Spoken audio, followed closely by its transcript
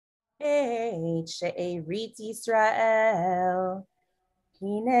את שארית ישראל,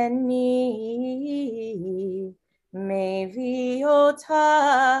 הנני מביא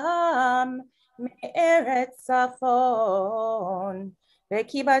אותם מארץ צפון,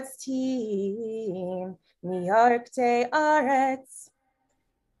 וקיבצתים מירכתי ארץ,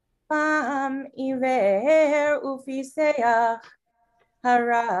 פעם עיוור ופיסח,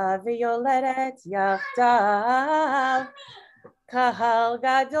 הרה ויולדת יחדיו, קהל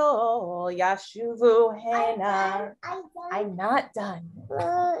gadol yashuvu hena. I'm not done.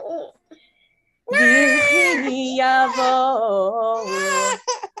 Virchi yavo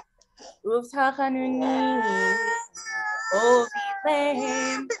uvtachanuni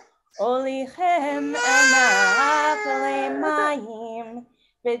olichem el nachalei mayim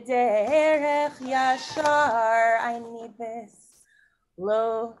b'derech yashar. I need this.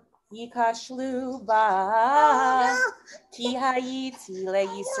 Lo yikashlu ba ki hayiti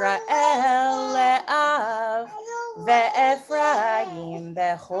leYisrael le'av ve'Ephraim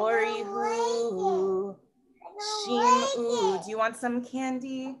bechorihu. Shim'u, do you want some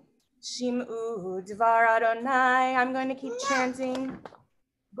candy? Shim'u dvar Adonai. I'm going to keep chanting.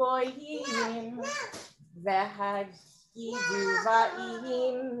 Goyim ve'hagidu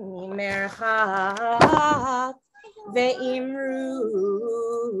va'im mimerchak ve'imru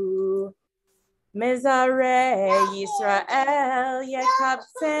Mezarei Yisrael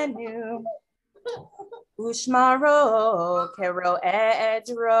yekabsenu ushmaro kero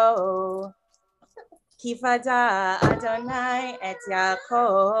edro kifada Adonai et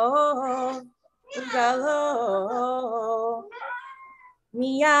Yaakov ugalo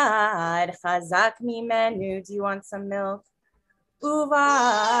miyad chazak mimenu. Do you want some milk?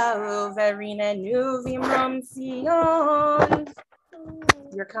 Uva uverinenu vimrom Sion.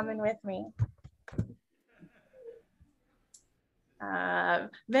 You're coming with me.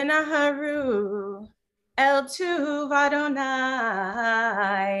 V'naharu el tuv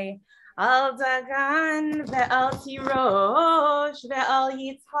Adonai al dagan ve'al tirosh ve'al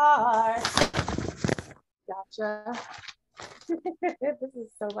yitzhar. Gotcha. This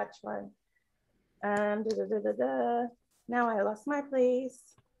is so much fun. Now I lost my place.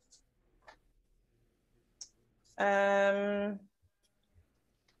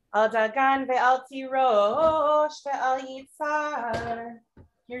 Al dagan ve'al tirosh ve'al yitzhar.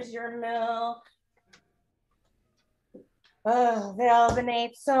 Here's your milk. Ve'al b'nei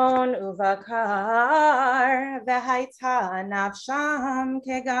tzon uvakar ve'haita nafsham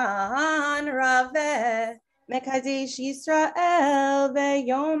kegan raveh mekadesh Yisrael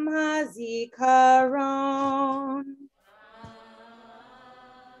ve'yom hazikaron.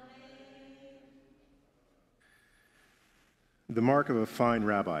 The mark of a fine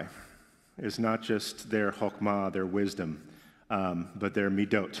rabbi is not just their chokmah, their wisdom, but their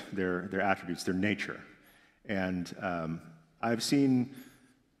midot, their attributes, their nature. And I've seen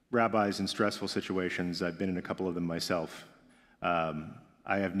rabbis in stressful situations. I've been in a couple of them myself.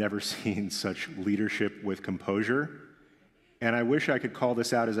 I have never seen such leadership with composure. And I wish I could call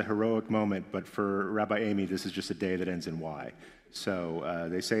this out as a heroic moment, but for Rabbi Aimee, this is just a day that ends in Y. So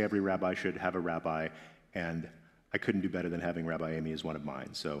they say every rabbi should have a rabbi, and I couldn't do better than having Rabbi Aimee as one of mine.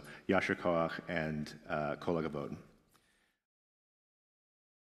 So Yasher Koach and Kol HaKavod.